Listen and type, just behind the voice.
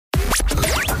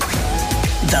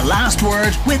The Last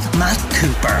Word with Matt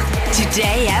Cooper.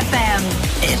 Today FM.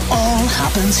 It all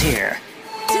happens here.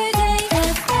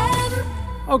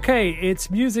 Okay,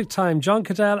 it's music time. John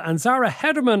Caddell and Zara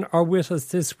Hedderman are with us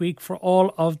this week for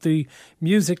all of the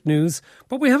music news.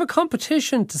 But we have a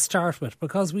competition to start with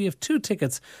because we have 2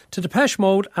 tickets to Depeche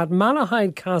Mode at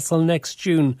Malahide Castle next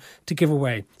June to give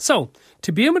away. So,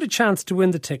 to be in with a chance to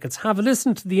win the tickets, have a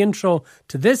listen to the intro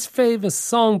to this famous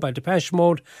song by Depeche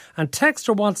Mode and text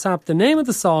or WhatsApp the name of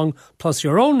the song plus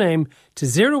your own name to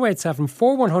 087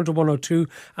 4100 102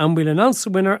 and we'll announce the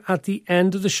winner at the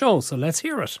end of the show. So let's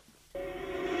hear it.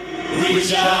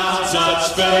 Reach out,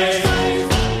 touch faith.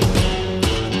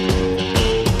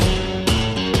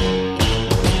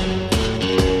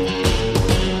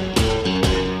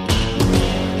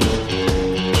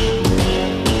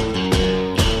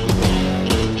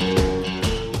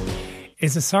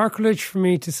 Is it sacrilege for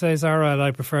me to say, Zara, that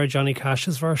I prefer Johnny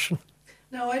Cash's version?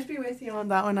 No, I'd be with you on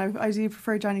that one. I do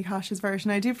prefer Johnny Cash's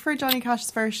version. I do prefer Johnny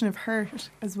Cash's version of Hurt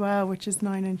as well, which is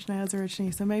 9 Inch Nails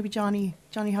originally. So maybe Johnny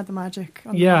had the magic.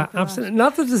 Yeah, absolutely.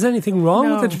 Not that there's anything wrong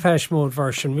with the Depeche Mode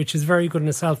version, which is very good in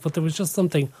itself, but there was just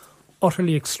something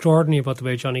utterly extraordinary about the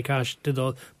way Johnny Cash did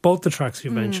both the tracks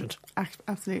you mentioned.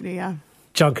 Absolutely, yeah.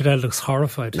 John Caddell looks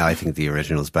horrified. No, I think the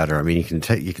original's better. I mean,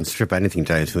 you can strip anything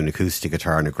down to an acoustic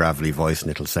guitar and a gravelly voice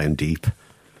and it'll sound deep.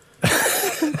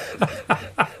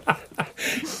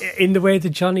 In the way that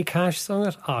Johnny Cash sung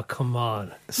it? Oh, come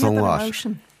on. Sung what?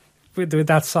 With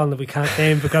that song that we can't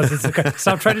name because it's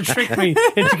stop trying to trick me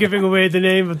into giving away the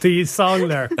name of the song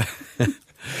there.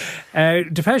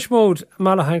 Depeche Mode,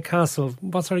 Malahide Castle,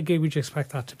 what sort of gig would you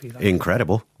expect that to be like?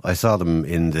 Incredible. I saw them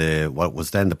in what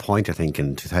was then The Point, I think,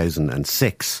 in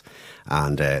 2006.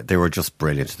 And they were just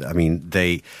brilliant. I mean,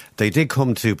 they did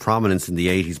come to prominence in the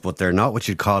 80s, but they're not what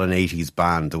you'd call an 80s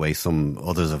band the way some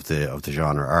others of the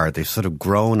genre are. They've sort of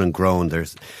grown and grown. They're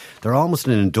almost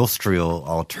an industrial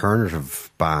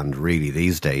alternative band, really,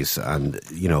 these days. And,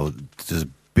 you know, there's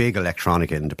big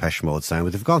electronica in Depeche Mode sound,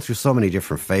 but they've gone through so many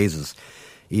different phases.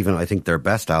 Even, I think, their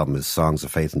best album is Songs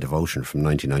of Faith and Devotion from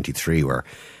 1993, where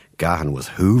Gahan was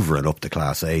hoovering up the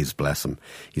Class A's, bless him.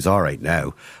 He's all right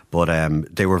now. But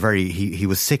they were he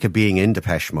was sick of being in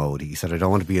Depeche Mode. He said, I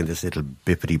don't want to be in this little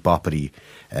bippity-boppity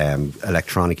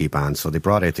electronic-y band. So they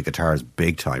brought out the guitars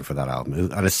big time for that album.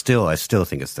 And I still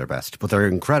think it's their best. But they're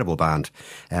an incredible band.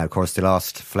 Of course, they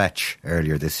lost Fletch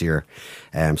earlier this year.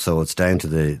 So it's down to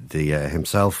the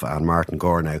himself and Martin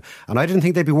Gore now. And I didn't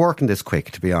think they'd be working this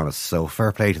quick, to be honest. So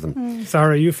fair play to them.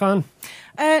 Sarah, are you a fan?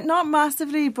 Not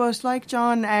massively, but like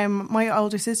John, my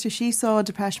older sister, she saw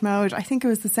Depeche Mode. I think it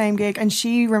was the same gig, and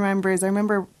she remembers. I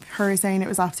remember her saying it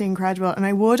was absolutely incredible, and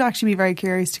I would actually be very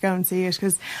curious to go and see it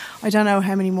because I don't know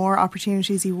how many more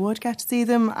opportunities you would get to see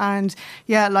them. And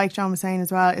yeah, like John was saying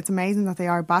as well, it's amazing that they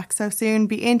are back so soon.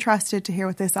 Be interested to hear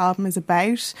what this album is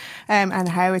about and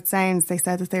how it sounds. They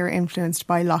said that they were influenced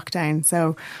by lockdown,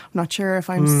 so I'm not sure if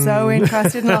I'm so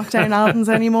interested in lockdown albums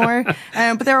anymore.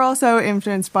 But they're also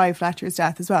influenced by Fletcher's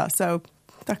death as well, so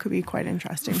that could be quite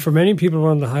interesting. For many people,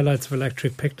 one of the highlights of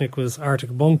Electric Picnic was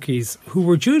Arctic Monkeys, who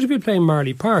were due to be playing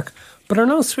Marley Park, but are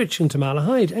now switching to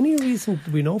Malahide. Any reason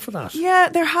we know for that? Yeah,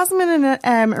 there hasn't been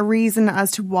a reason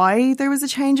as to why there was a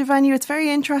change of venue. It's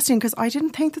very interesting because I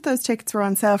didn't think that those tickets were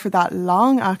on sale for that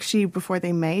long, actually, before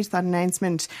they made that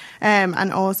announcement.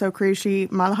 And also, crucially,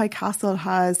 Malahide Castle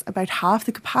has about half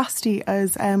the capacity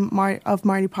as of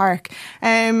Marley Park.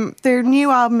 Their new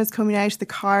album is coming out, The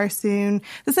Car, soon.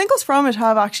 The singles from it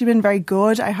have actually been very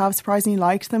good. I have surprisingly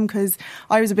liked them because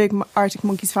I was a big Arctic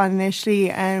Monkeys fan initially,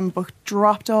 but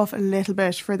dropped off a little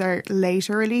bit for their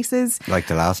later releases. Like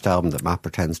the last album that Matt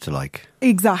pretends to like.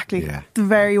 Exactly. Yeah. The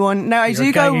very one. Now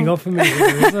You're ganging up on me,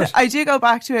 is it? I do go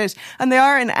back to it, and they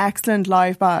are an excellent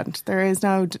live band. There is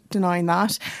no denying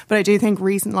that. But I do think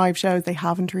recent live shows, they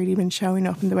haven't really been showing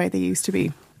up in the way they used to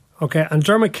be. Okay, and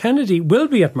Dermot Kennedy will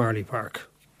be at Marley Park.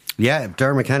 Yeah,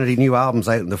 Dermot Kennedy, new album's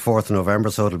out on the 4th of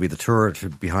November, so it'll be the tour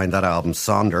behind that album,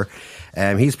 Sonder.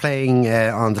 He's playing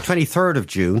on the 23rd of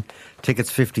June.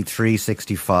 Tickets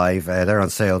 $53.65. They're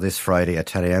on sale this Friday at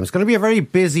 10 a.m. It's going to be a very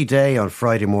busy day on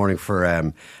Friday morning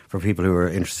for people who are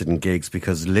interested in gigs,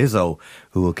 because Lizzo,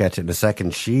 who we'll get to in a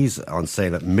second, she's on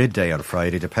sale at midday on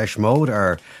Friday. Depeche Mode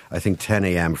are, I think, 10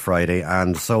 a.m. Friday,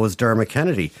 and so is Dermot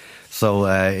Kennedy. So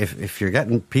if you're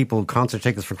getting people concert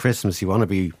tickets for Christmas, you want to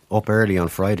be up early on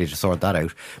Friday to sort that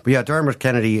out. But yeah, Dermot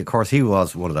Kennedy, of course, he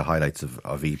was one of the highlights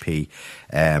of EP,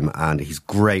 and he's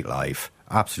great live.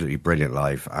 Absolutely brilliant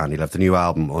live, and he'll have the new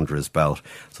album under his belt,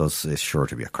 so it's sure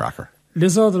to be a cracker.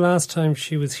 Lizzo, the last time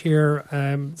she was here,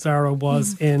 Zara,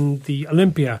 was in the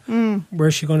Olympia.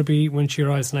 Where's she going to be when she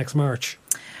arrives next March?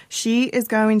 She is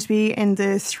going to be in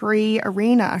the 3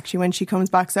 Arena actually when she comes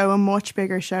back, so a much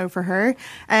bigger show for her.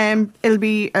 It'll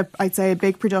be, I'd say, a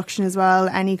big production as well.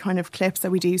 Any kind of clips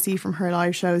that we do see from her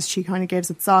live shows, she kind of gives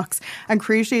it socks. And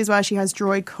crucially as well, she has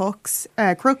Joy Crooks,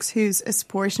 who's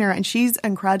supporting her, and she's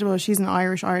incredible. She's an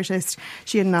Irish artist.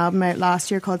 She had an album out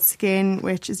last year called Skin,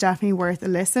 which is definitely worth a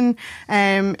listen.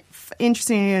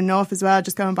 Interestingly enough as well,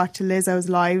 just going back to Lizzo's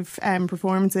live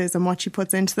performances and what she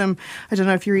puts into them, I don't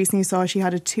know if you recently saw, she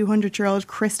had a 200-year-old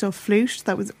crystal flute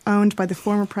that was owned by the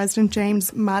former President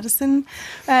James Madison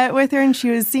with her, and she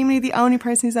was seemingly the only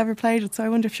person who's ever played it, so I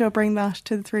wonder if she'll bring that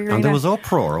to the 3 Arena. And there was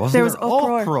uproar, wasn't there? There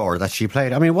was uproar that she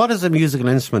played. I mean, what is a musical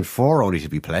instrument for only to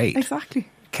be played? Exactly.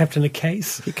 Kept in a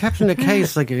case. He kept in a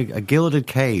case, like a gilded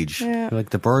cage,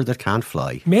 like the bird that can't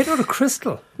fly. Made out of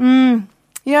crystal.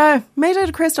 Yeah, made out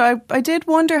of crystal. I did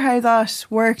wonder how that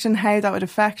worked and how that would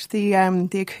affect the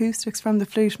acoustics from the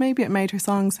flute. Maybe it made her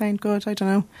song sound good. I don't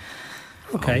know.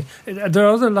 Okay. There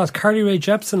are other lads. Carly Rae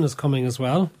Jepsen is coming as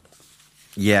well.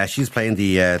 Yeah, she's playing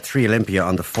the 3 Olympia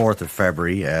on the 4th of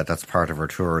February. That's part of her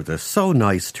tour. The So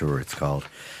Nice Tour, it's called.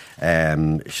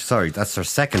 Sorry, that's her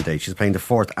second date. She's playing the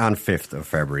 4th and 5th of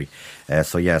February.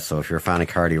 So if you're a fan of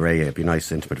Carly Rae, it'd be a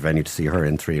nice intimate venue to see her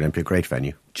in 3 Olympia. Great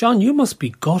venue. John, you must be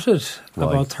gutted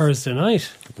about Thursday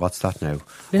night. What's that now?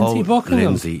 Lindsey Buckingham.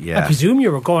 Lindsey, yeah. I presume you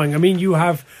were going. I mean, you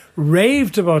have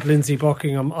raved about Lindsey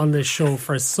Buckingham on this show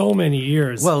for so many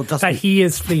years. Well, that he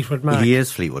is Fleetwood Mac. He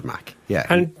is Fleetwood Mac, yeah.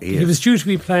 And he was due to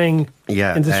be playing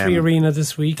in the 3 Arena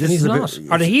this week, and he's not.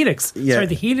 Or the Helix. Yeah. Sorry,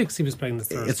 the Helix he was playing this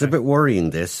Thursday. It's a bit worrying,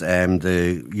 this.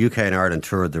 The UK and Ireland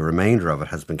tour, the remainder of it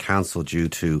has been cancelled due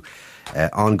to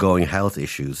ongoing health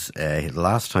issues. The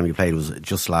last time he played was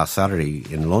just last Saturday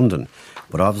in London.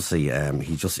 But obviously,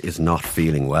 he just is not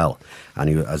feeling well.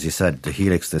 And as you said, the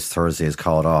Helix this Thursday is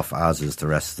called off, as is the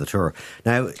rest of the tour.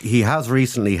 Now, he has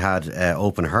recently had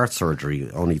open heart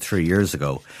surgery only 3 years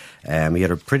ago. He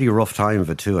had a pretty rough time of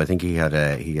it too. I think he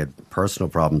had personal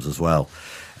problems as well.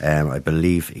 I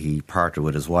believe he parted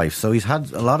with his wife. So he's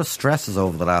had a lot of stresses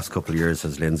over the last couple of years,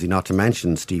 says Lindsey, not to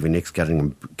mention Stevie Nicks getting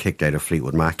him kicked out of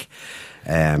Fleetwood Mac.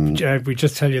 We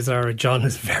just tell you, Zara, John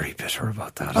is very bitter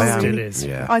about that. Still is.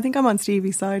 Yeah. I think I'm on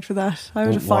Stevie's side for that. I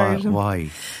would have fired him. Why?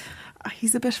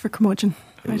 He's a bit of a curmudgeon.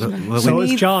 So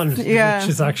is John, which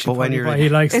is actually why he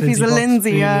likes if Lindsey. He's a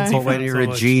Lindsey, yeah. But when you're a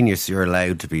genius, you're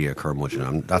allowed to be a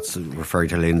curmudgeon. That's referring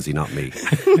to Lindsey, not me.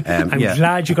 I'm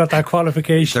glad you got that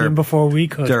qualification in before we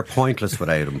could. They're pointless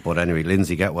without him. But anyway,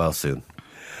 Lindsey, get well soon.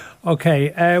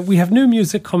 Okay, we have new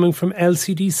music coming from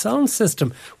LCD Sound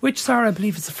System, which, Sarah, I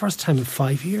believe is the first time in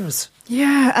 5 years.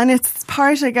 Yeah, and it's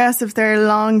part, I guess, of their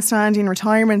long-standing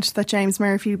retirement that James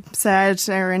Murphy said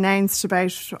or announced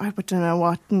about, I don't know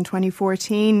what, in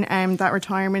 2014. That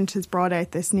retirement has brought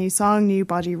out this new song, New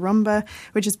Body Rumba,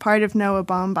 which is part of Noah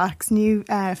Baumbach's new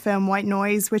film White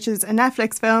Noise, which is a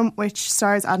Netflix film which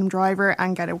stars Adam Driver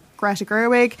and Greta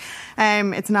Gerwig.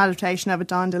 It's an adaptation of a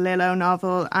Don DeLillo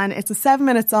novel, and it's a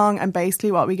 7-minute song, and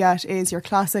basically what we get is your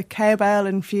classic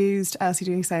cowbell-infused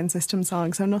LCD Sound System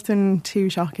song, so nothing too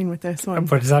shocking with this one.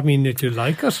 But does that mean that you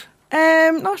like it?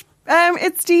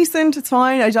 It's decent, it's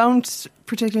fine. I don't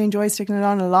particularly enjoy sticking it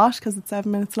on a lot because it's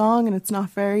 7 minutes long and it's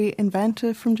not very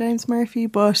inventive from James Murphy,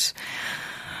 but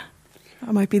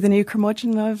I might be the new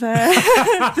curmudgeon of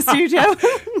the studio.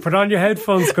 Put on your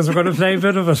headphones because we're going to play a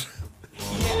bit of it.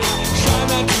 Try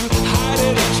not to hide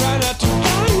it and try not to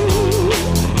run,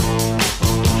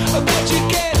 but you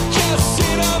can't just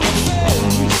sit on the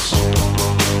fence.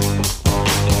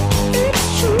 It's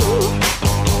true.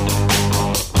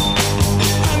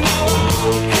 I know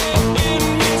I have been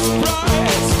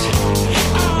mispriced.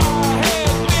 I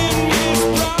have been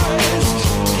mispriced.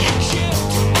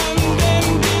 Shipped and then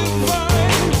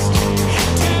devised.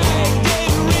 Tagged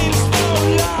and rinsed for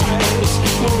lies.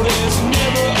 No, there's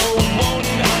never a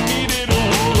warning. I needed a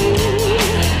warning.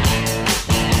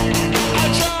 I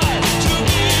tried to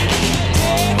be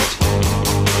dead. Take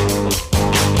a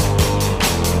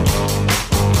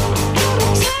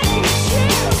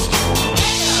shift.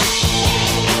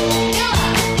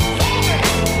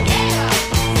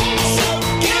 So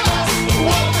give us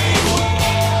what we want.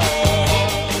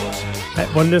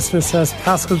 One listener says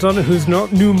Pascal Donoghue's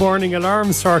new morning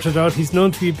alarm sorted out. He's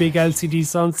known to be a big LCD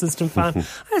Sound System fan.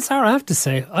 Sarah, I have to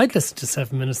say, I'd listen to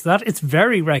 7 minutes of that. It's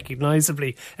very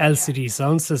recognisably LCD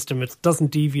Sound System. It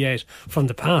doesn't deviate from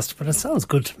the past, but it sounds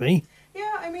good to me.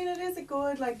 Yeah, I mean, it is a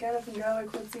good, get up and go. I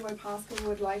could see why Pascal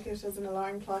would like it as an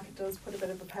alarm clock. It does put a bit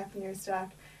of a pep in your step.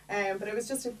 But it was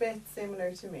just a bit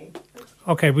similar to me.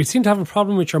 Okay, we seem to have a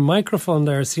problem with your microphone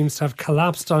there. It seems to have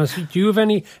collapsed on it. Do you have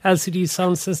any LCD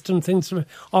sound system things to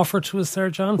offer to us there,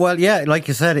 John? Well, yeah, like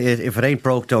you said, if it ain't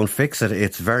broke, don't fix it.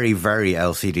 It's very, very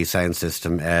LCD sound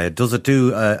system. Does it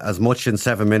do as much in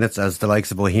 7 minutes as the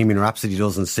likes of Bohemian Rhapsody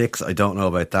does in 6? I don't know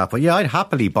about that. But yeah, I'd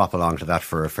happily bop along to that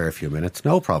for a fair few minutes.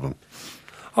 No problem.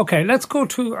 Okay, let's go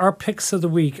to our picks of the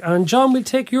week. And John, we'll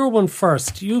take your one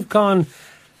first. You've gone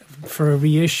for a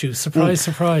reissue. Surprise,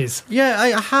 surprise. Yeah,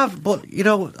 I have. But, you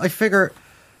know, I figure,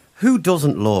 who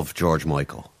doesn't love George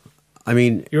Michael? I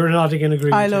mean, you're nodding in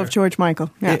agreement. I love George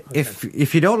Michael. Yeah.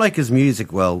 If you don't like his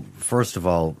music, well, first of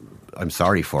all, I'm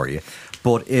sorry for you.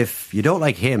 But if you don't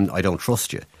like him, I don't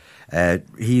trust you.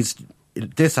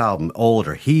 This album,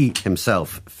 Older, he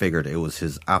himself figured it was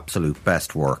his absolute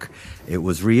best work. It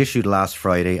was reissued last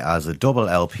Friday as a double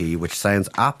LP, which sounds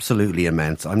absolutely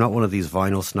immense. I'm not one of these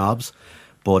vinyl snobs,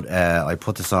 but I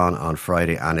put this on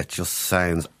Friday and it just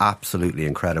sounds absolutely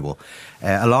incredible.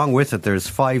 Along with it, there's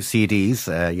 5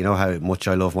 CDs. You know how much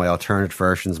I love my alternate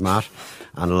versions, Matt,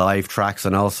 and live tracks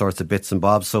and all sorts of bits and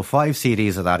bobs. So 5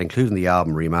 CDs of that, including the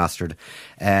album remastered.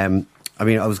 I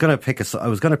mean, I was going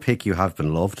to pick "You Have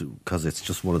Been Loved" because it's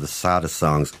just one of the saddest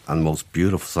songs and most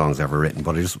beautiful songs ever written.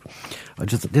 But I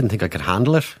just didn't think I could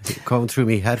handle it going through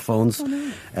me headphones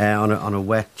on a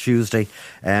wet Tuesday.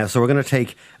 So we're going to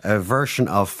take a version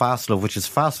of "Fast Love," which is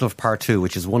 "Fast Love Part 2,"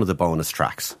 which is one of the bonus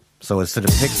tracks. So it sort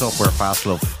of picks up where "Fast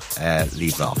Love"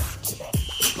 leaves off.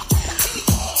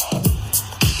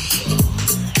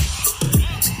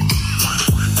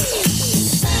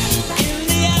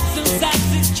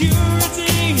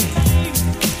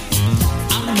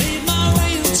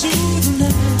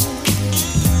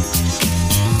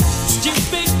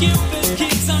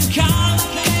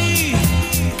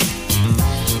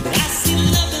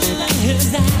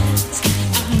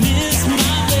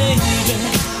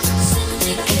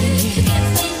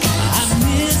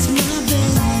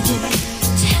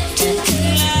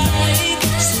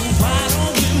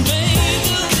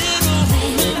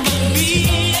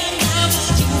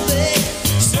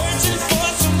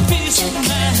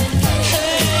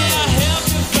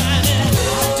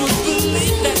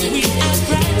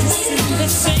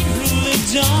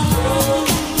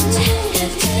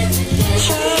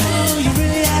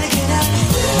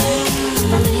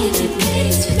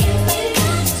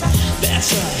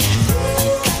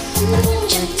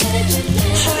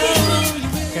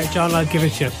 John, I'll give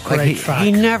it to you. Great track.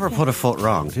 He never put a foot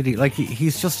wrong, did he? Like,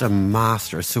 he's just a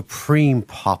master, a supreme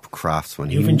pop craftsman.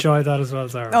 You've enjoyed that as well,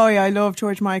 Zara. Oh, yeah, I love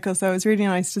George Michael, so it was really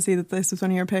nice to see that this was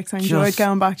one of your picks. I enjoyed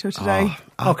going back to it today.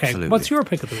 Okay, what's your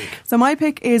pick of the week? So my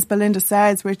pick is Belinda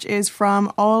Says, which is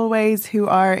from Always, who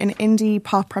are an indie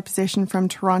pop proposition from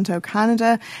Toronto,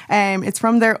 Canada. It's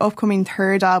from their upcoming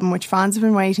 3rd album, which fans have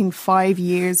been waiting 5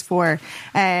 years for.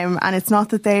 And it's not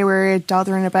that they were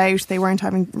doddering about, they weren't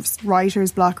having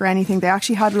writer's block or anything. They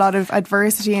actually had a lot of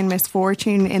adversity and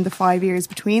misfortune in the 5 years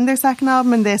between their second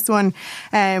album and this one.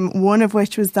 One of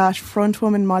which was that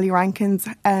frontwoman Molly Rankin's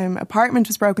apartment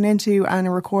was broken into and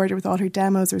a recorder with all her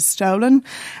demos was stolen.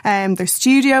 Their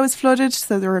studio was flooded,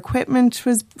 so their equipment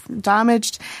was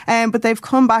damaged. But they've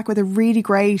come back with a really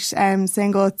great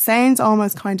single. It sounds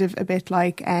almost kind of a bit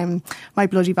like My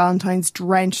Bloody Valentine's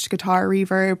drenched guitar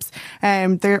reverbs.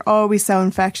 They're always so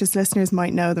infectious. Listeners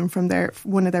might know them from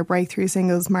one of their breakthrough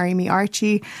singles, Marry Me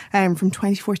Archie, from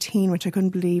 2014, which I couldn't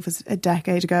believe was a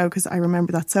decade ago because I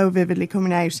remember that so vividly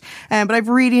coming out. But I've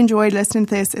really enjoyed listening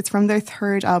to this. It's from their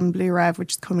 3rd album, Blue Rev,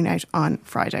 which is coming out on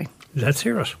Friday. Let's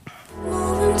hear it.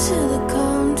 Moving to the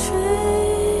country,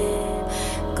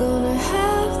 gonna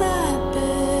have that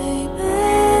baby.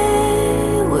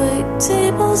 Wait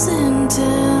tables in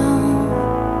town,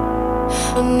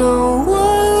 no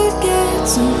word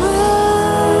gets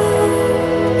around.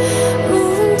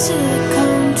 Moving to the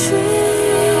country,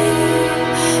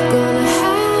 gonna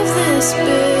have this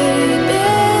baby.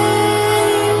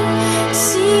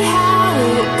 See how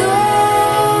it goes,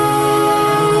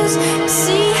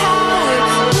 see how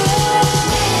it goes.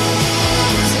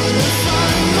 And I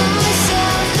find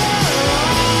myself going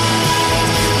on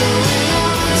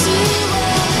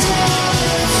to tell the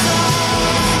song.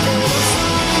 It'll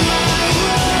find my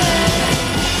way.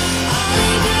 I'll be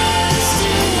best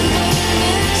in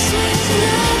this with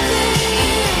nothing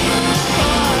in my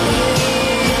heart.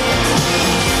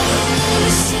 Who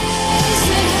says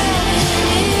that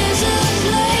heaven is a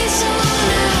place on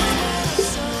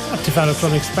earth? That developed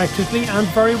unexpectedly and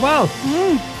very well.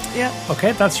 Yeah.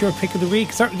 Okay, that's your pick of the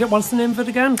week. Sorry, what's the name of it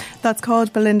again? That's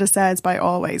called Belinda Says by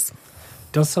Always.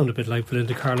 Does sound a bit like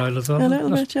Belinda Carlisle as well. A little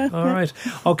bit, yeah. All right.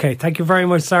 Okay, thank you very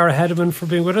much, Zara Hedderman, for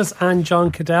being with us, and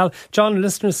John Caddell. John, a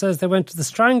listener says they went to the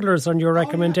Stranglers on your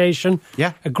recommendation.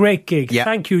 Yeah. A great gig. Yeah,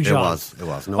 Thank you, John. It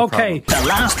was. No problem. The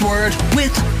Last Word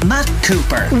with Matt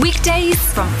Cooper. Weekdays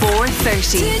from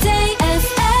 4:30. Today